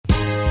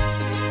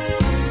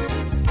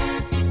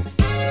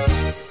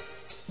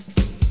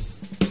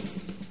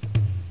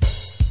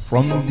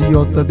From the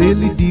altar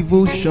daily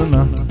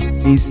devotional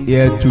is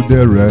here to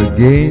there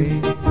again.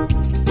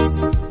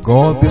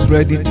 God is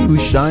ready to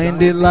shine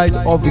the light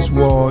of His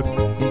word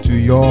into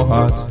your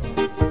heart.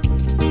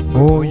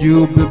 Oh,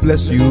 you'll be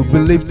blessed, you'll be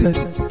lifted,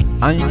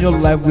 and your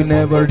life will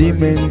never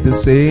remain the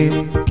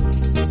same.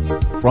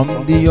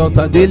 From the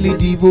altar daily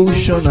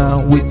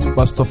devotional with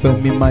Pastor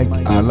Femi Mike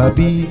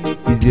Alabi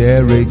is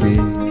here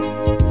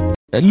again.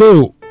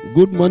 Hello,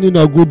 good morning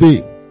or good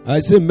day.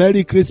 I say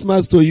Merry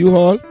Christmas to you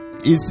all.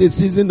 It's a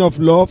season of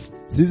love,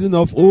 season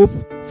of hope,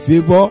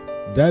 favor,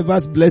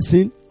 diverse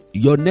blessing.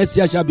 Your next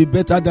year shall be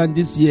better than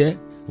this year,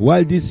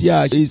 while this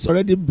year is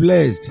already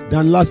blessed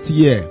than last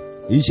year.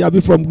 It shall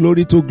be from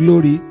glory to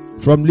glory,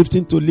 from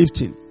lifting to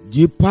lifting.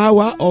 The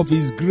power of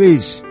His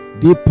grace,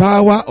 the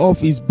power of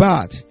His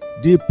birth,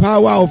 the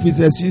power of His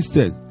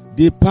existence,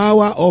 the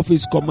power of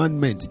His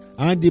commandment,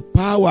 and the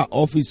power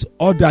of His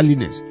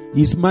orderliness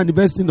is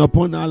manifesting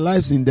upon our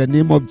lives in the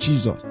name of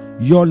Jesus.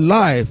 Your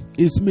life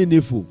is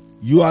meaningful.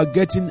 You are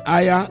getting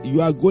higher,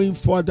 you are going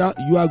further,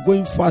 you are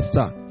going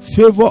faster.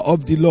 Favor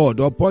of the Lord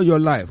upon your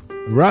life.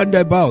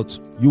 Roundabout,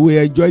 you will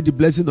enjoy the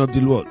blessing of the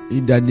Lord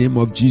in the name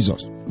of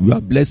Jesus. You are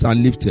blessed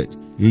and lifted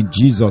in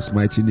Jesus'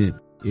 mighty name.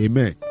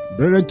 Amen.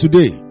 Brethren,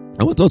 today,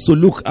 I want us to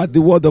look at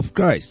the word of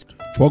Christ.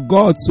 For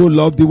God so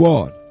loved the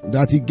world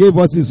that He gave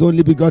us His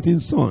only begotten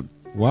Son.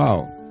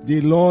 Wow.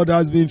 The Lord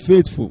has been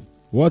faithful.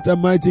 What a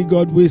mighty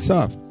God we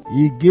serve.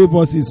 He gave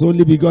us His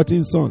only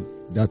begotten Son,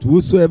 that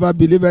whosoever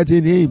believeth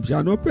in Him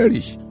shall not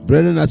perish.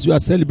 Brethren, as we are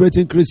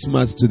celebrating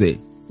Christmas today,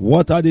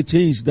 what are the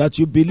things that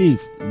you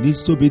believe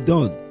needs to be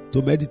done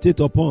to meditate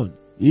upon?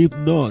 If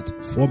not,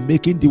 for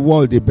making the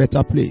world a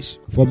better place.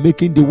 For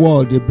making the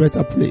world a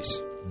better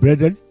place.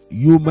 Brethren,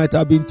 you might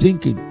have been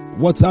thinking,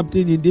 what's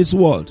happening in this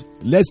world?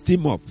 Let's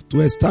team up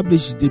to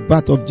establish the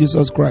birth of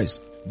Jesus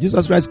Christ.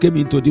 Jesus Christ came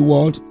into the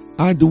world,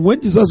 and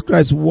when Jesus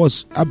Christ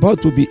was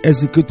about to be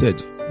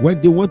executed, when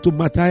they want to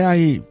martyr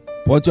Him,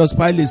 Pontius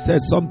Pilate said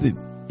something.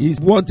 He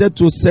wanted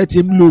to set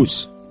Him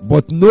loose.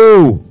 But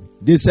no.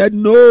 They said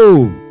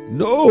no.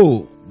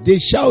 No. They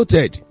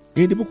shouted.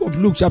 In the book of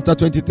Luke chapter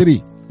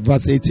 23,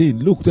 verse 18.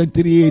 Luke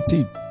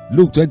 23:18.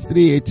 Luke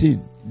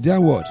 23:18.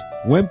 Their word.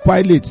 When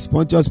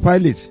Pontius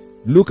Pilate,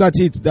 look at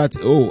it that,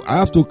 I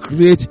have to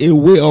create a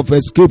way of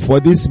escape for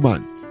this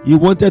man. He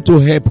wanted to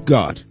help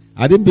God.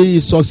 I didn't mean he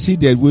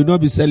succeeded. We will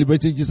not be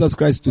celebrating Jesus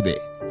Christ today.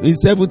 In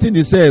 17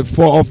 he said,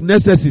 for of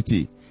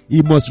necessity,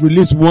 He must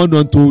release one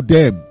unto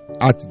them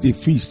at the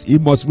feast. He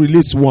must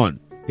release one.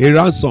 A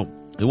ransom.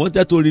 He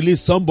wanted to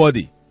release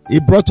somebody.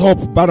 He brought up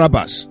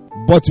Barabbas.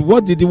 But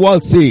what did the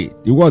world say?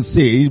 The world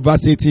say in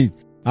verse 18.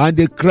 And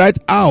they cried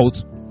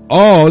out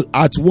all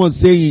at once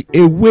saying,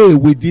 away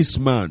with this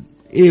man.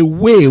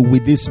 Away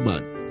with this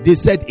man. They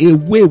said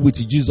away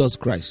with Jesus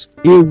Christ.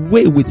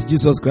 Away with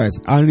Jesus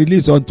Christ. And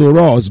release unto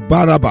us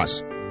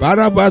Barabbas.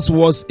 Barabbas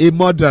was a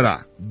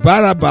murderer.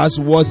 Barabbas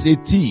was a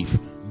thief.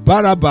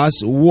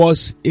 Barabbas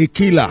was a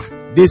killer.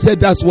 They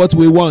said that's what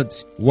we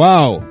want.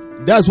 Wow.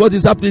 That's what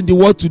is happening in the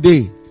world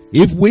today.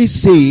 If we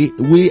say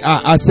we are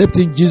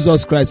accepting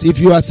Jesus Christ, if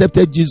you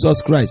accepted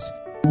Jesus Christ,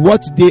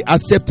 what they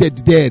accepted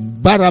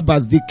then,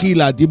 Barabbas, the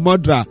killer, the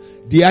murderer,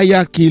 the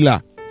hire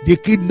killer, the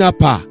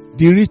kidnapper,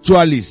 the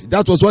ritualist,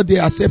 that was what they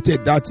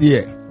accepted that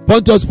year.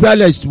 Pontius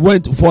Pilate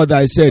went further.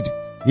 He said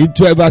in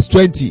verse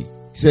 20, he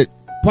said,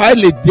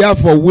 Pilate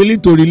therefore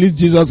willing to release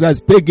Jesus Christ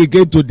spake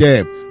again to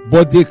them,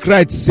 but they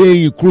cried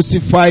saying,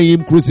 crucify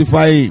him,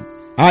 crucify him.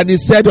 And he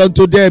said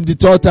unto them the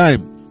third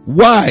time,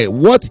 why?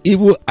 What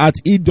evil hath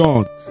he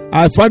done?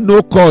 I found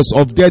no cause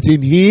of death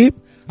in him.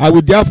 I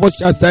will therefore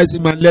chastise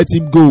him and let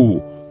him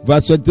go.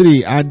 Verse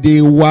 23, and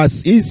they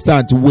was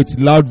instant with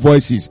loud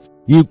voices,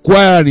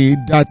 inquiring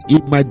that he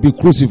might be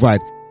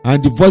crucified.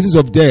 And the voices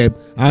of them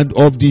and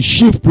of the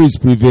chief priests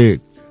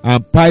prevailed.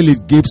 And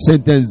Pilate gave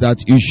sentence that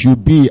it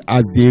should be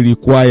as they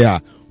require.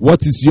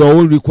 What is your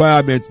own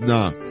requirement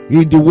now?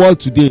 In the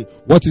world today,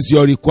 what is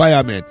your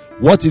requirement?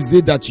 What is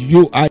it that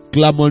you are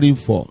clamoring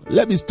for?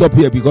 Let me stop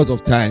here because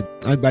of time.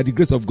 And by the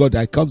grace of God,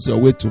 I come your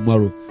way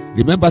tomorrow.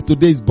 Remember,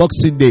 today is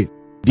Boxing Day.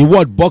 The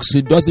word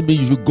boxing doesn't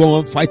mean you should go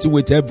on fighting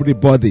with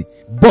everybody.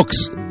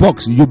 Box.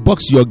 You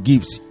box your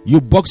gift.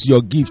 You box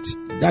your gift.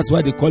 That's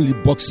why they call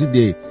it Boxing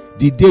Day.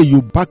 The day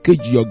you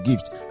package your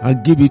gift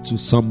and give it to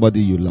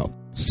somebody you love.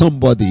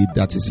 Somebody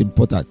that is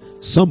important.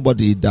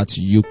 Somebody that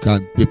you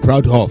can be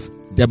proud of.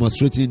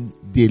 Demonstrating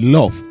the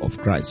love of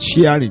Christ.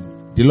 Sharing.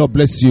 The Lord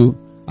bless you.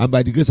 And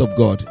by the grace of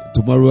God,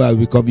 tomorrow I will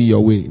be coming your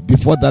way.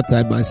 Before that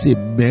time, I say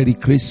Merry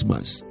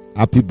Christmas.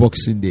 Happy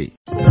Boxing Day.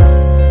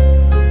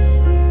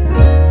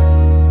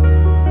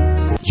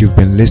 You've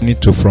been listening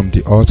to From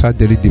the Altar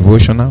Daily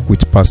Devotional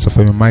with Pastor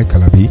Femi Mike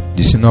Alabi,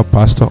 the Senior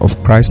Pastor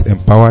of Christ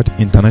Empowered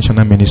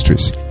International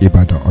Ministries,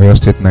 Ibadan, Oyo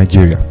State,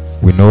 Nigeria.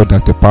 We know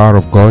that the power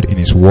of God in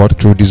His Word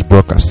through this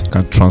broadcast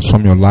can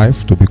transform your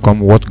life to become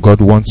what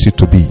God wants you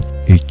to be,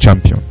 a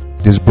champion.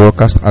 This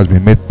broadcast has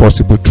been made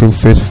possible through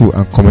faithful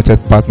and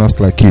committed partners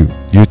like you.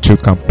 You too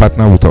can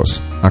partner with us.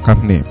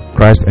 Account name,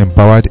 Christ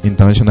Empowered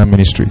International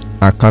Ministry.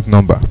 Account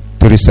number,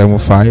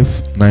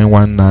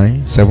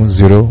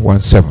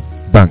 375-919-7017.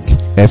 Bank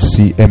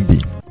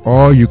FCMB.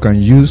 Or you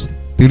can use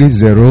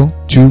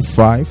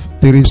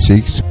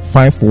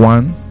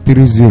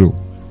 3025365130.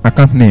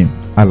 Account name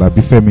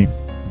Alabifemi.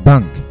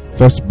 Bank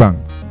First Bank.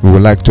 We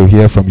would like to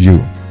hear from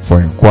you. For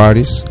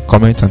inquiries,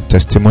 comments and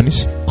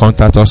testimonies,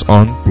 contact us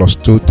on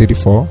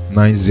 +234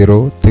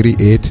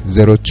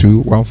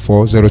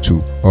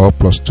 9038021402 or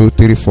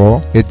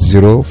 +234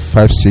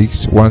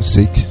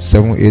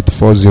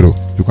 8056167840.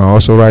 You can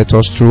also write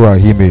us through our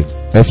email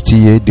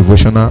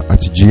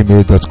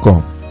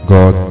ftadevotional@gmail.com.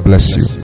 God bless you.